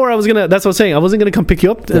right before that's what I was saying, I wasn't gonna come pick you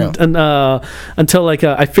up until like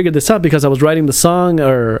I figured this out, because I was writing the song,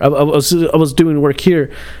 or I was doing work here,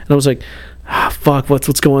 and I was like, fuck,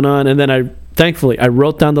 what's going on? And then thankfully I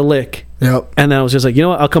wrote down the lick. Yep. And then I was just like, you know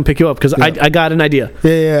what, I'll come pick you up, because I got an idea.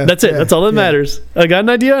 Yeah. That's it. That's all that matters. I got an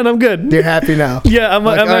idea and I'm good. You're happy now. Yeah, I'm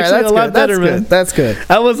actually a lot better, man. That's good.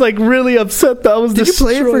 I was like really upset that I was. Did you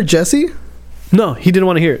play it for Jesse? No, he didn't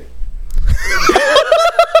want to hear it.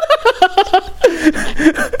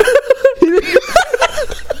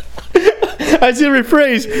 I should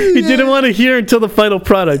rephrase. He didn't want to hear until the final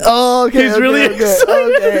product. Oh, okay. He's really excited.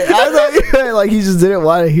 Okay. I thought you meant like he just didn't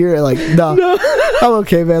want to hear it. Like, no. I'm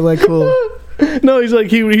okay, man. Like, cool. No, he's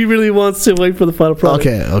like, he really wants to wait for the final product.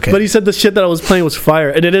 Okay. But he said the shit that I was playing was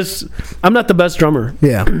fire, and it is. I'm not the best drummer.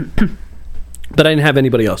 Yeah. But I didn't have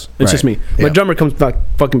anybody else. It's just me. My drummer comes back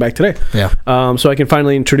today. Yeah. So I can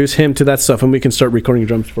finally introduce him to that stuff, and we can start recording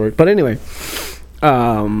drums for it. But anyway,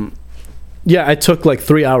 yeah, I took like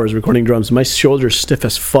 3 hours recording drums. My shoulders stiff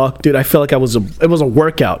as fuck, dude. I felt like it was a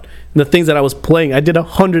workout. And the things that I was playing, I did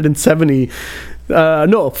 400 and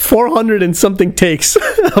something takes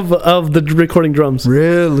of the recording drums.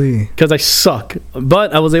 Really? Because I suck.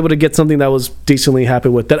 But I was able to get something that I was decently happy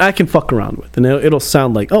with, that I can fuck around with, and it'll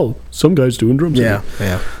sound like, oh, some guy's doing drums. Yeah.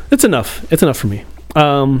 It's enough. It's enough for me.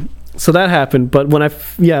 So that happened, but when I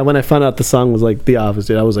found out the song was like The Office,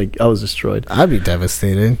 dude, I was destroyed. I'd be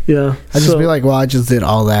devastated. Yeah. I'd just be like, well, I just did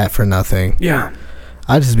all that for nothing. Yeah.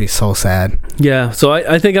 I'd just be so sad. Yeah, so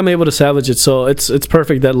I think I'm able to salvage it. So it's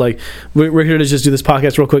perfect that like we're here to just do this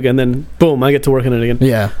podcast real quick, and then boom, I get to work on it again.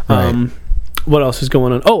 Yeah. Right. What else is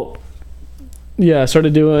going on? Oh, yeah, I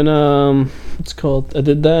started doing what's it called? I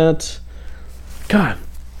did that. God,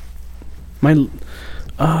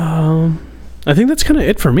 I think that's kind of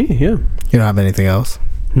it for me. Yeah. You don't have anything else?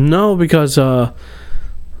 No, because no,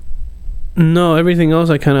 everything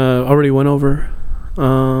else I kind of already went over.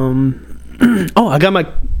 Oh, I got my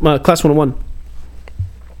class 101.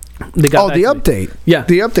 the update. Yeah.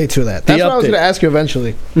 The update to that. That's what I was going to ask you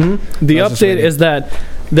eventually. Mm-hmm. The update is that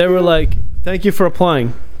they were like, thank you for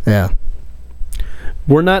applying. Yeah.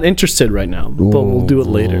 We're not interested right now, but we'll do it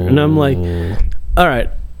later. And I'm like, all right,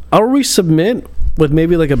 I'll resubmit with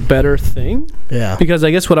maybe like a better thing. Yeah. Because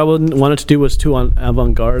I guess what I wanted to do was too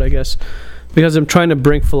avant-garde, I guess. Because I'm trying to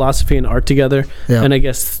bring philosophy and art together. Yeah. And I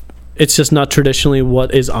guess it's just not traditionally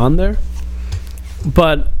what is on there.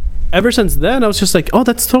 But ever since then, I was just like, oh,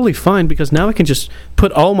 that's totally fine, because now I can just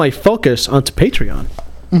put all my focus onto Patreon.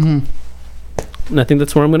 Mm-hmm. And I think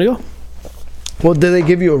that's where I'm going to go. Well, did they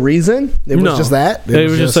give you a reason? It was just that? It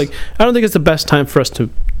was just like, I don't think it's the best time for us to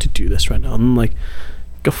do this right now. I'm like,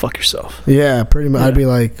 go fuck yourself. Yeah, pretty much. Yeah. I'd be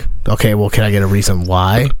like, okay, well, can I get a reason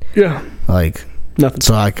why? Yeah. Like, nothing.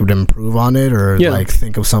 So I could improve on it, or like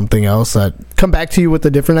think of something else that come back to you with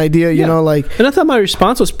a different idea, you know, like. And I thought my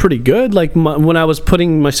response was pretty good. Like when I was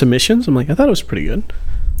putting my submissions, I'm like, I thought it was pretty good.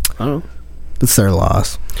 I don't know. It's their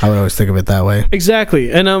loss. I would always think of it that way.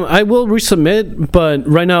 Exactly. And I will resubmit, but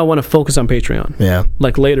right now I want to focus on Patreon. Yeah.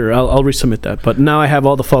 Like later, I'll resubmit that. But now I have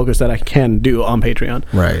all the focus that I can do on Patreon.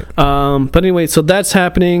 Right. But anyway, so that's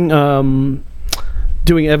happening.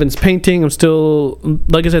 Doing Evan's painting. I'm still,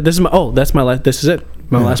 like I said, this is my last month. This is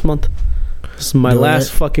my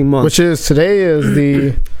last fucking month. Which is, today is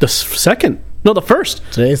the second. No, the first.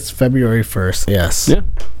 Today's February 1st. Yes. Yeah.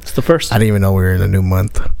 It's the first. I didn't even know we were in a new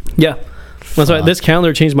month. Yeah. That's why this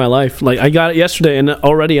calendar changed my life. Like, I got it yesterday, and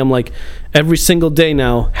already I'm like, every single day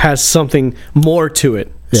now has something more to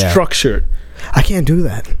it. Yeah. Structured. I can't do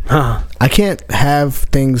that. I can't have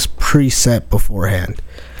things preset beforehand.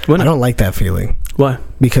 I don't like that feeling. Why?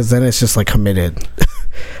 Because then it's just like committed.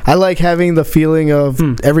 I like having the feeling of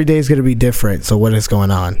every day is going to be different. So what is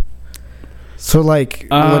going on? So like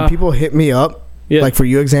when people hit me up, like for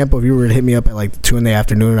you example, if you were to hit me up at like 2 p.m.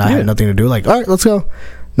 and I had nothing to do, like, all right, let's go.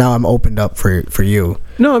 Now I'm opened up for you.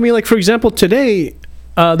 No, I mean, like, for example, today,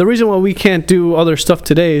 the reason why we can't do other stuff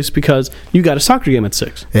today is because you got a soccer game at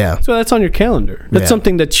 6. Yeah. So that's on your calendar. That's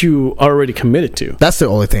something that you already committed to. That's the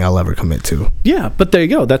only thing I'll ever commit to. Yeah, but there you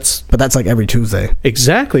go. But that's like every Tuesday.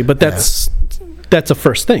 Exactly, but that's a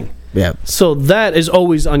first thing. Yeah. So that is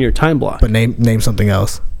always on your time block. But name something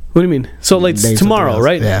else. What do you mean? So like tomorrow,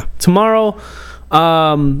 right? Yeah. Tomorrow,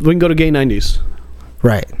 we can go to Gay 90s.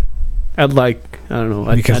 Right. I'd like, I don't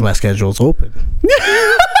know. Because my schedule's open.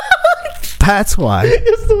 That's why.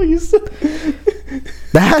 That's what you said.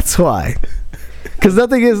 That's why. Because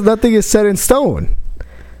nothing is set in stone.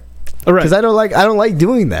 All right. Because I don't like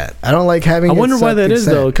doing that. I don't like having. I wonder why that is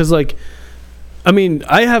though. Because like, I mean,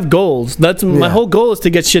 I have goals. That's my whole goal is to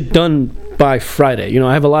get shit done by Friday. You know,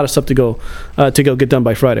 I have a lot of stuff to go get done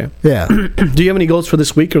by Friday. Yeah. Do you have any goals for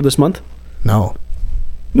this week or this month? No.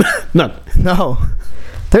 None. No.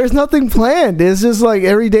 There's nothing planned. It's just like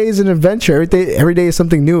every day is an adventure. Every day is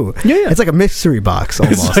something new. Yeah. It's like a mystery box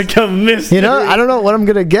almost. It's like a mystery. You know, I don't know what I'm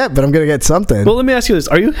going to get, but I'm going to get something. Well, let me ask you this.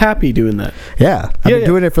 Are you happy doing that? Yeah. I've been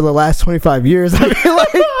doing it for the last 25 years. I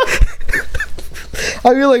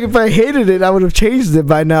feel like if I hated it, I would have changed it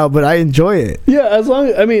by now, but I enjoy it. Yeah,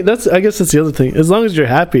 I guess that's the other thing. As long as you're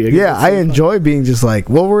happy. I enjoy being just like,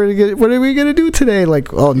 well, what are we going to do today?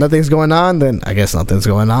 Like, oh, nothing's going on? Then I guess nothing's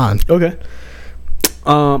going on. Okay.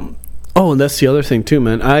 And that's the other thing too,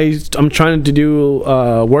 man. I'm trying to do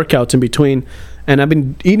workouts in between, and I've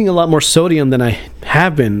been eating a lot more sodium than I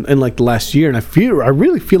have been in like the last year, and I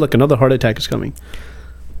really feel like another heart attack is coming.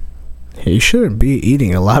 You shouldn't be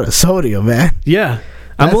eating a lot of sodium, man. Yeah.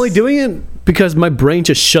 I'm only doing it because my brain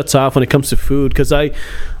just shuts off when it comes to food, because I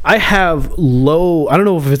have low, I don't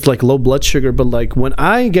know if it's like low blood sugar, but like when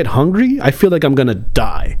I get hungry, I feel like I'm gonna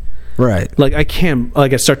die. Right. Like I can't,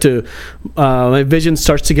 like I start to, my vision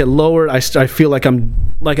starts to get lowered. I feel like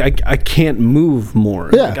I can't move more.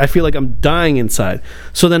 Yeah. Like I feel like I'm dying inside.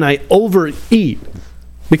 So then I overeat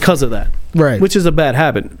because of that. Right. Which is a bad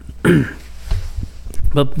habit.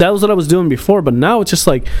 But that was what I was doing before. But now it's just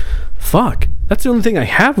like, fuck. That's the only thing I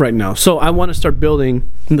have right now. So I want to start building,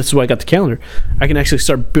 and this is why I got the calendar. I can actually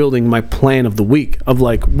start building my plan of the week of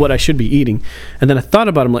like what I should be eating. And then I thought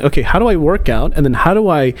about it. I'm like, okay, how do I work out? And then how do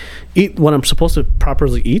I eat what I'm supposed to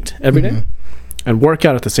properly eat every day and work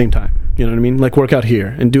out at the same time? You know what I mean? Like work out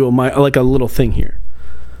here and do like a little thing here.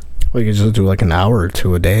 Well, you can just do like an hour or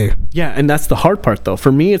two a day. Yeah, and that's the hard part though.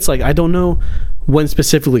 For me, it's like I don't know when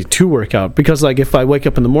specifically to work out, because like if I wake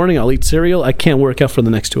up in the morning, I'll eat cereal, I can't work out for the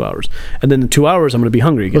next 2 hours, and then in 2 hours I'm going to be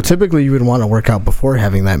hungry again. Well, typically you would want to work out before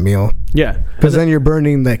having that meal. Yeah, because then you're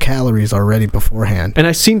burning the calories already beforehand. And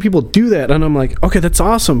I've seen people do that, and I'm like, okay, that's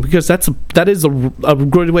awesome, because that is a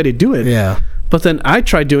good way to do it. Yeah. But then I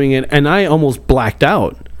tried doing it, and I almost blacked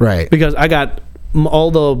out. Right. Because I got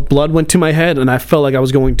all the blood went to my head, and I felt like I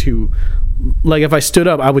was going to, like, if I stood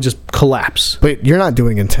up, I would just collapse. But you're not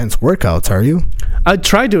doing intense workouts, are you? I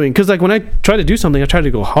try doing, because like when I try to do something, I try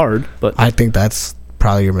to go hard. But I think that's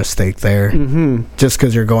probably your mistake there. Mm-hmm. Just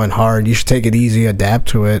because you're going hard, you should take it easy, adapt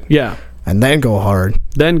to it. Yeah. And then go hard.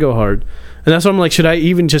 And that's why I'm like, should I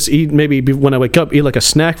even just eat, maybe when I wake up, eat like a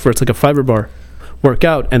snack for it's like a fiber bar, work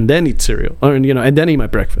out, and then eat cereal, or and then eat my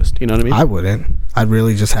breakfast. You know what I mean? I wouldn't. I'd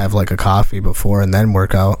really just have like a coffee before and then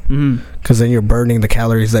work out, because then you're burning the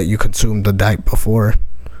calories that you consumed the night before.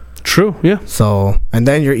 True. Yeah. So, and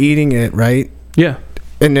then you're eating it, right? Yeah.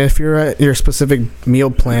 And if you're at your specific meal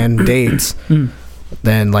plan dates,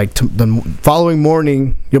 then like the following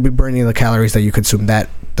morning you'll be burning the calories that you consumed that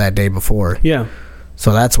day before. Yeah.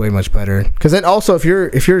 So that's way much better. Because then also if you're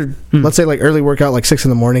let's say like early workout like 6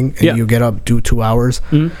 a.m. and you get up, do 2 hours,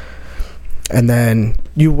 and then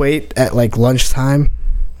you wait at like lunchtime,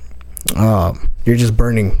 you're just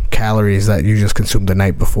burning calories that you just consumed the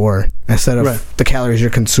night before instead of the calories you're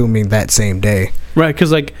consuming that same day. Right.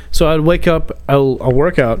 Because like, so I'd wake up, I'll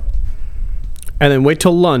work out, and then wait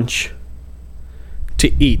till lunch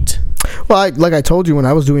to eat. Well, like I told you when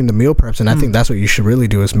I was doing the meal preps, and I think that's what you should really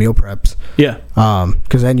do is meal preps. Yeah.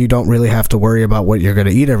 Because then you don't really have to worry about what you're going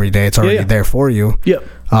to eat every day. It's already there for you. Yep.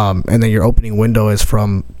 And then your opening window is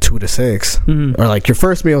from 2 to 6. Or like your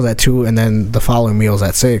first meal is at 2, and then the following meal is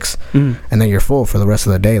at 6. And then you're full for the rest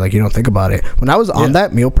of the day. Like, you don't think about it. When I was on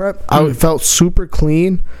that meal prep, I felt super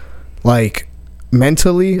clean. Like,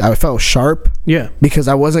 mentally, I felt sharp. Yeah. Because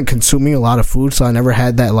I wasn't consuming a lot of food, so I never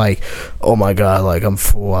had that, like, oh my God, like, I'm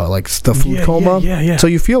full, like, the food coma. Yeah. So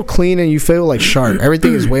you feel clean and you feel, like, sharp.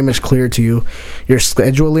 Everything is way much clearer to you. Your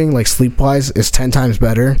scheduling, like, sleep-wise, is 10 times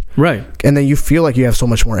better. Right. And then you feel like you have so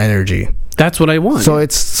much more energy. That's what I want.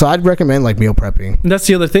 So I'd recommend, like, meal prepping. That's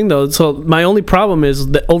the other thing, though. So my only problem is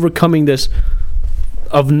that overcoming this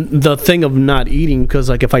of the thing of not eating, because,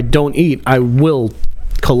 like, if I don't eat, I will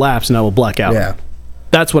collapse and I will black out. Yeah.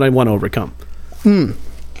 That's what I want to overcome.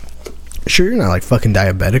 Sure you're not like fucking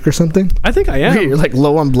diabetic or something? I think I am. You're like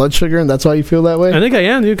low on blood sugar and that's why you feel that way? I think I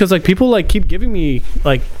am, dude, because like people like keep giving me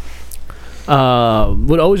like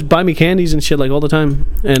would always buy me candies and shit like all the time,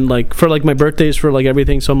 and like for like my birthdays, for like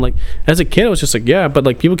everything. So I'm like, as a kid I was just like, yeah, but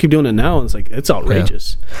like people keep doing it now and it's like, it's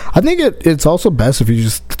outrageous. I think it's also best if you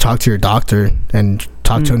just talk to your doctor and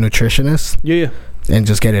talk to a nutritionist. Yeah. And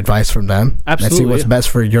just get advice from them. Absolutely. And see what's best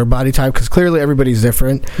for your body type, because clearly everybody's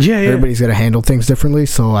different. Yeah. Everybody's going to handle things differently.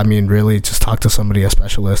 So, I mean, really just talk to somebody, a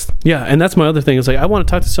specialist. Yeah, and that's my other thing. Is like, I want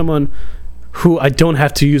to talk to someone who I don't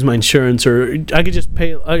have to use my insurance, or I could just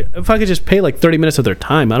pay, if I could just pay like 30 minutes of their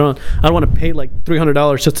time. I don't want to pay like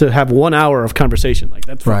 $300 just to have 1 hour of conversation. Like,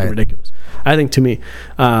 that's fucking ridiculous, I think, to me.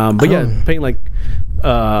 But yeah, paying like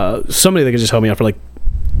somebody that could just help me out for like,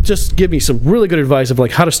 just give me some really good advice of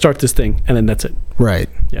like how to start this thing, and then that's it. Right.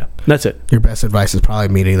 Yeah, that's it. Your best advice is probably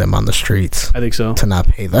meeting them on the streets. I think so. To not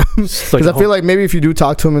pay them, because like I feel like maybe if you do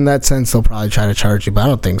talk to them in that sense, they'll probably try to charge you, but I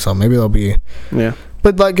don't think so. Maybe they'll be. Yeah.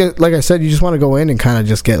 But like I said, you just want to go in and kind of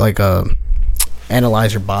just get like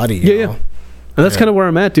analyze your body. You know? And that's kind of where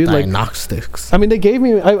I'm at, dude. Diagnostics. Like, I mean, they gave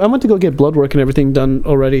me. I went to go get blood work and everything done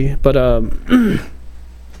already, but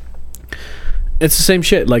it's the same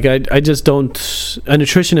shit. Like, I just don't. A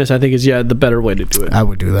nutritionist, I think, is the better way to do it. I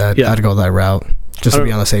would do that. Yeah. I'd go that route just to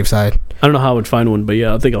be on the safe side. I don't know how I would find one, but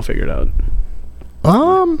yeah, I think I'll figure it out.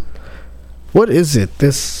 What is it?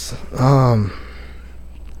 This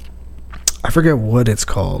I forget what it's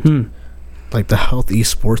called. Like the Health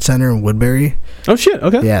Esports Center in Woodbury. Oh shit!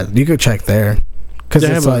 Okay. Yeah, you could check there, because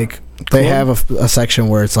it's like they have a section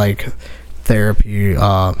where it's like therapy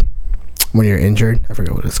when you're injured. I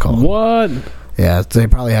forget what it's called. What? Yeah, they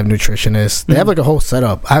probably have nutritionists. They have like a whole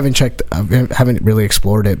setup. I haven't checked. I haven't really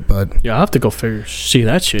explored it, but yeah, I'll have to go see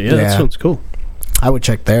that shit. Yeah, that sounds cool. I would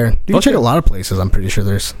check there. You can check a lot of places. I'm pretty sure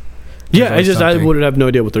there's. Yeah, I would have no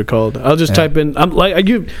idea what they're called. I'll just type in. I'm like, I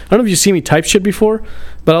don't know if you've seen me type shit before,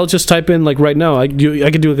 but I'll just type in like right now. I could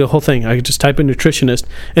do like a whole thing. I could just type in nutritionist,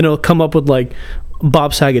 and it'll come up with like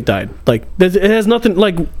Bob Saget died. Like, it has nothing.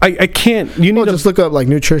 Like, I can't. You need just look up like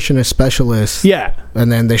nutritionist specialist. Yeah,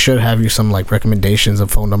 and then they should have you some like recommendations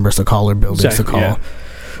of phone numbers to call or buildings to call. Yeah.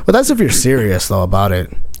 But that's if you're serious though about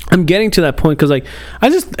it. I'm getting to that point because like I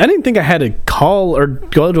didn't think I had to call or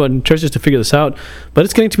go to a nutritionist to figure this out, but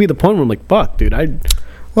it's getting to be the point where I'm like, fuck, dude.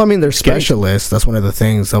 Well, I mean, they're specialists. That's one of the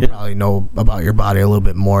things. They'll probably know about your body a little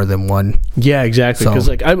bit more than one. Yeah, exactly. Because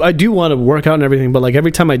like I do want to work out and everything, but like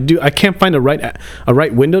every time I do, I can't find a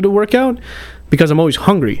right window to work out because I'm always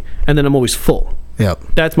hungry and then I'm always full. Yep.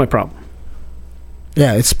 That's my problem.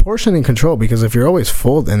 Yeah, it's portioning control, because if you're always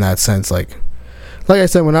full in that sense, like I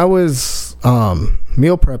said, when I was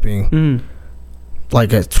meal prepping,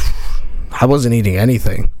 like I wasn't eating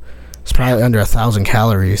anything. It's probably under 1,000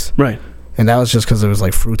 calories. Right. And that was just because it was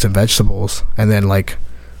like fruits and vegetables, and then like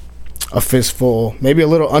a fistful, maybe a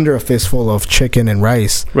little under a fistful of chicken and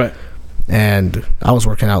rice. Right. And I was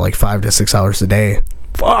working out like 5 to 6 hours a day.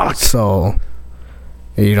 Fuck. So,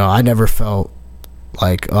 you know, I never felt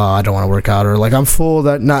like, oh, I don't want to work out, or like I'm full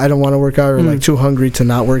that I don't want to work out, or like too hungry to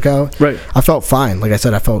not work out. Right. I felt fine. Like I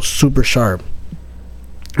said, I felt super sharp.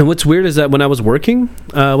 And what's weird is that when I was working,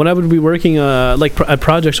 when I would be working like at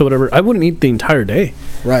projects or whatever, I wouldn't eat the entire day.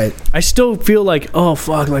 Right. I still feel like, oh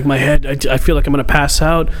fuck, like my head, I feel like I'm gonna pass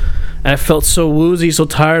out. And I felt so woozy, so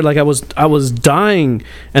tired, like I was dying.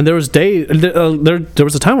 And there was there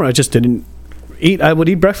was a time where I just didn't eat. I would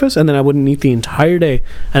eat breakfast and then I wouldn't eat the entire day.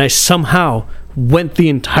 And I somehow went the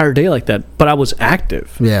entire day like that, but I was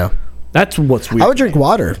active. Yeah. That's what's weird. I would drink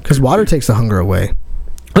water because water takes the hunger away.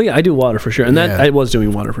 Oh yeah, I do water for sure, and that I was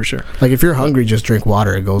doing water for sure. Like if you're hungry, just drink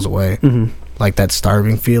water; it goes away. Like that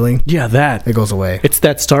starving feeling. Yeah, it goes away. It's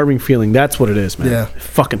that starving feeling. That's what it is, man. Yeah, it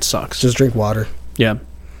fucking sucks. Just drink water. Yeah,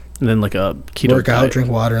 and then like a keto work out, diet. drink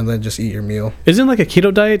water, and then just eat your meal. Isn't like a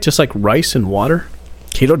keto diet just like rice and water?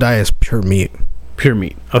 Keto diet is pure meat. Pure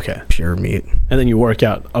meat. Okay. Pure meat. And then you work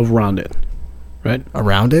out around it, right?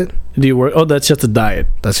 Around it? Do you work? Oh, that's just a diet.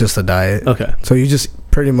 That's just a diet. Okay. So you just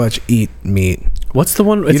pretty much eat meat. What's the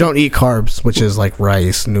one? You don't eat carbs, which is like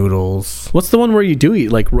rice, noodles. What's the one where you do eat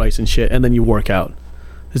like rice and shit, and then you work out?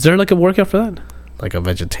 Is there like a workout for that? Like a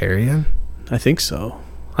vegetarian? I think so.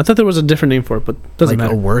 I thought there was a different name for it, but doesn't matter.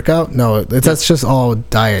 Like a workout? No, that's just all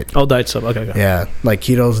diet. Oh, diet stuff. Okay. Yeah, like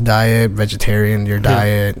keto's diet, vegetarian, your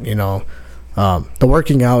diet. You know, the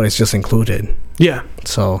working out is just included. Yeah.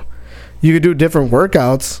 So you could do different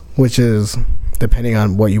workouts, which is depending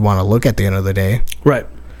on what you want to look at the end of the day. Right.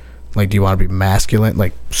 Like, do you want to be masculine,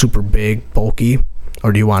 like super big, bulky,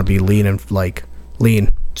 or do you want to be lean and like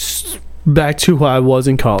lean? Back to who I was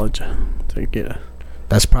in college. Yeah.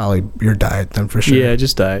 That's probably your diet then for sure. Yeah,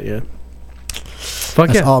 just diet. Yeah.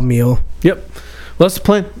 Fuck that's all meal. Yep. Well, that's the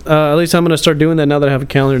plan. At least I'm gonna start doing that now that I have a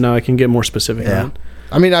calendar. Now I can get more specific. Yeah. Right?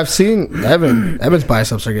 I mean, I've seen Evan's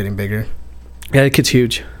biceps are getting bigger. Yeah, it gets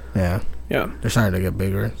huge. Yeah. Yeah. They're starting to get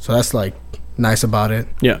bigger, so that's like nice about it.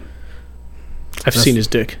 Yeah. I've seen his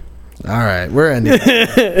dick. All right, we're ending.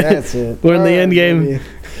 That's it. We're in the end game. Baby.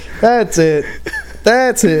 That's it.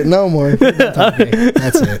 That's it. No more.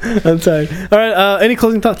 That's it. I'm tired. All right. Any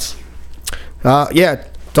closing thoughts? Yeah.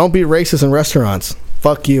 Don't be racist in restaurants.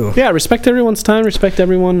 Fuck you. Yeah. Respect everyone's time. Respect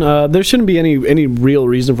everyone. There shouldn't be any real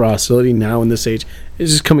reason for hostility now in this age.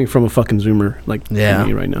 It's just coming from a fucking Zoomer like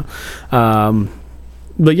me right now.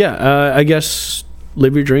 But yeah, I guess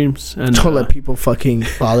live your dreams and don't let people fucking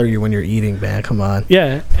bother you when you're eating, man. Come on.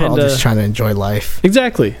 Yeah. We're all just trying to enjoy life.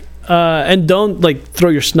 Exactly. And don't like throw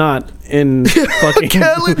your snot in fucking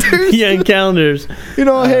calendars. Yeah, in calendars. You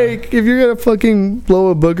know, hey, if you're gonna fucking blow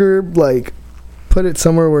a booger, like put it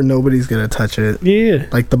somewhere where nobody's gonna touch it. Yeah,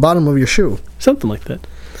 like the bottom of your shoe, something like that.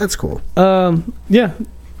 That's cool. Yeah,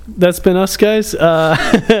 that's been us, guys. Had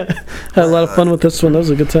a lot of fun with this one. That was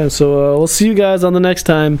a good time. So we'll see you guys on the next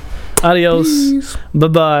time. Adios. Bye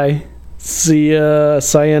bye. See ya.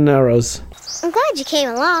 Sayonaras. I'm glad you came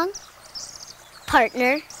along,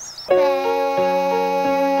 partner.